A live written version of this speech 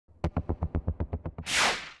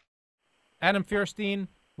Adam Fierstein,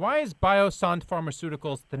 why is Biosante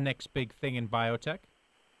Pharmaceuticals the next big thing in biotech?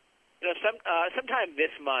 Sometime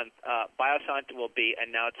this month, Biosante will be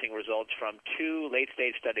announcing results from 2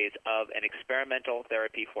 late-stage studies of an experimental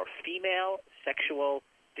therapy for female sexual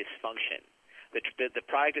dysfunction. The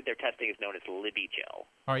product that they're testing is known as Libigel.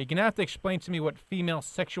 All right, you're going to have to explain to me what female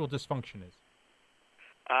sexual dysfunction is.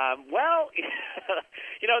 Well,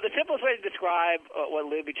 the simplest way to describe what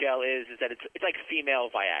Libigel is that it's like female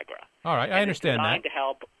Viagra. All right, I understand that. It's designed to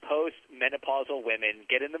help post-menopausal women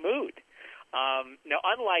get in the mood. Now,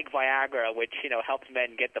 unlike Viagra, which helps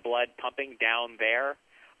men get the blood pumping down there,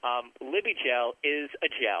 Libigel is a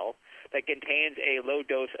gel that contains a low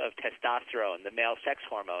dose of testosterone, the male sex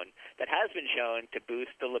hormone, that has been shown to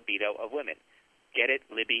boost the libido of women. Get it?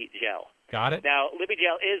 Libigel. Got it. Now,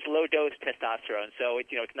 Libigel is low-dose testosterone, so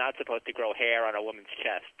it's not supposed to grow hair on a woman's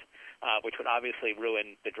chest, which would obviously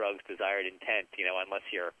ruin the drug's desired intent, unless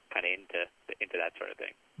you're kind of into that sort of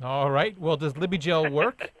thing. All right. Well, does Libigel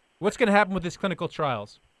work? What's going to happen with these clinical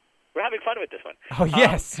trials? We're having fun with this one. Oh,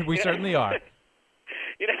 yes, we certainly are.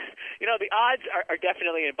 The odds are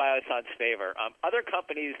definitely in Biosante's favor. Other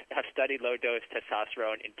companies have studied low-dose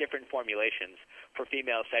testosterone in different formulations for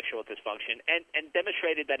female sexual dysfunction and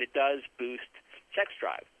demonstrated that it does boost sex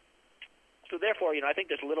drive. So therefore, I think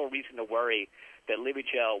there's little reason to worry that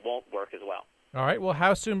Libigel won't work as well. All right. Well,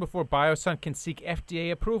 how soon before Biosante can seek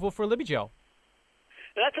FDA approval for Libigel?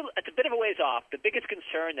 Now, that's a bit of a ways off. The biggest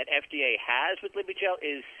concern that FDA has with Libigel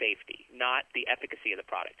is safety, not the efficacy of the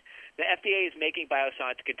product. The FDA is making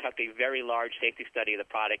Biosante conduct a very large safety study of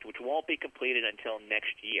the product, which won't be completed until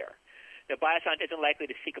next year. Now, Biosante isn't likely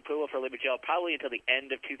to seek approval for Libigel probably until the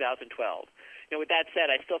end of 2012. With that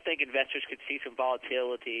said, I still think investors could see some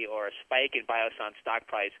volatility or a spike in Biosante's stock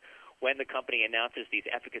price when the company announces these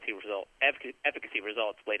efficacy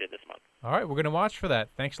results later this month. All right, we're going to watch for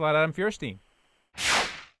that. Thanks a lot, Adam Fierstein.